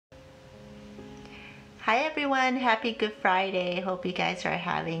Hi everyone, happy Good Friday. Hope you guys are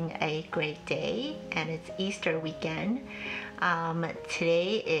having a great day and it's Easter weekend.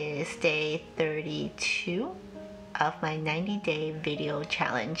 Today is day 32 of my 90-day video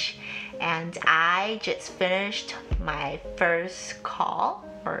challenge, and I just finished my first call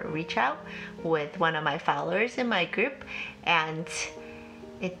or reach out with one of my followers in my group, and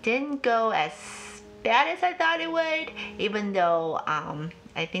it didn't go as bad as I thought it would, even though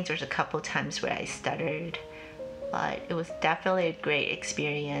I think there's a couple times where I stuttered, but it was definitely a great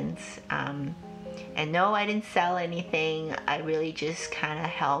experience. And no, I didn't sell anything. I really just kind of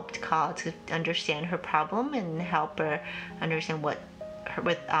helped Call to understand her problem and help her understand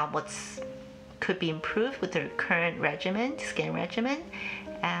what's could be improved with her current skin regimen.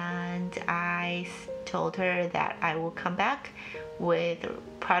 And I told her that I will come back with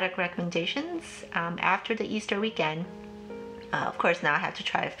product recommendations after the Easter weekend. Of course, now I have to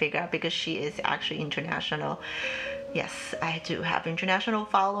try to figure out, because she is actually international. Yes, I do have international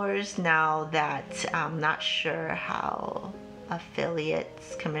followers now. That I'm not sure how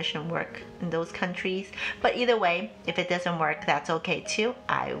affiliates commission work in those countries, but either way, if it doesn't work, that's okay too.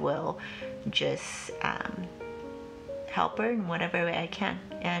 I will just help her in whatever way I can.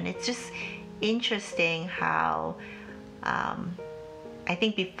 And it's just interesting how I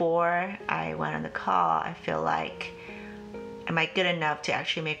think before I went on the call, I feel like, am I good enough to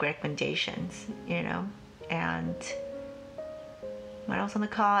actually make recommendations, And when I was on the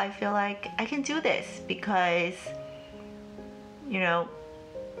call, I feel like I can do this because,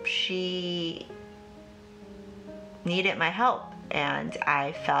 she needed my help, and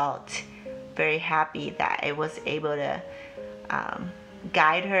I felt very happy that I was able to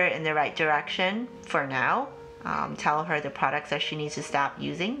guide her in the right direction for now. Tell her the products that she needs to stop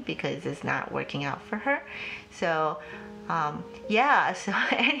using because it's not working out for her. So so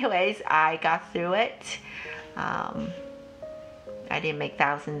anyways, I got through it. I didn't make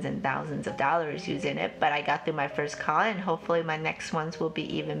thousands and thousands of dollars using it, but I got through my first call, and hopefully my next ones will be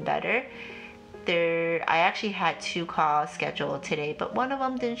even better. I actually had 2 calls scheduled today, but one of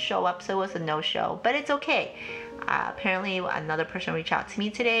them didn't show up, so it was a no-show, but it's okay. Apparently another person reached out to me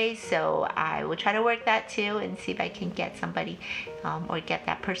today, so I will try to work that too and see if I can get somebody or get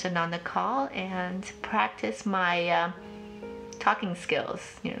that person on the call and practice my talking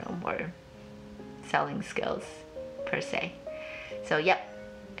skills, or selling skills per se. So yep.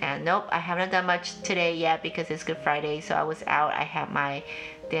 And nope, I haven't done much today yet because it's Good Friday, so I was out. I had my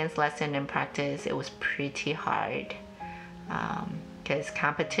dance lesson and practice. It was pretty hard because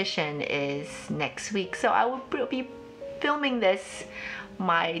competition is next week. So I will be filming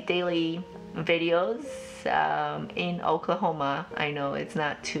my daily videos in Oklahoma. I know it's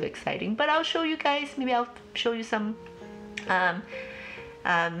not too exciting, but I'll show you guys. Maybe I'll show you some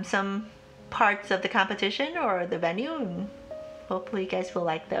parts of the competition or the venue, and hopefully you guys will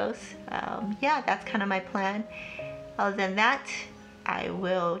like those. That's kind of my plan. Other than that, I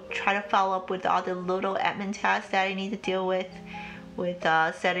will try to follow up with all the little admin tasks that I need to deal with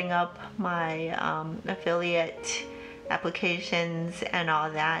setting up my affiliate applications and all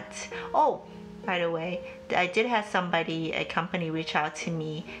that. Oh, by the way, I did have a company reach out to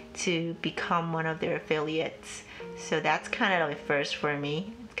me to become one of their affiliates. So that's kind of a first for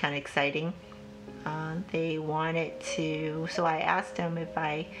me. It's kind of exciting. They wanted to, so I asked them if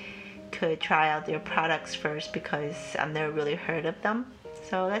I could try out their products first because I've never really heard of them.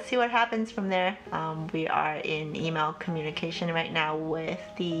 So let's see what happens from there. We are in email communication right now with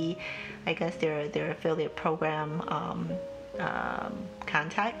their affiliate program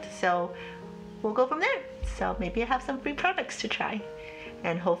contact. So we'll go from there. So maybe I have some free products to try.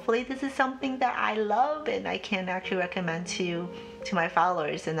 And hopefully this is something that I love and I can actually recommend to my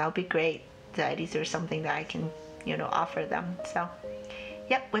followers, and that'll be great. That these are something that I can, offer them. So,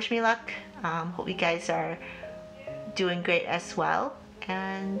 yep, wish me luck. Hope you guys are doing great as well.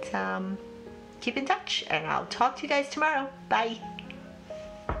 And keep in touch. And I'll talk to you guys tomorrow. Bye.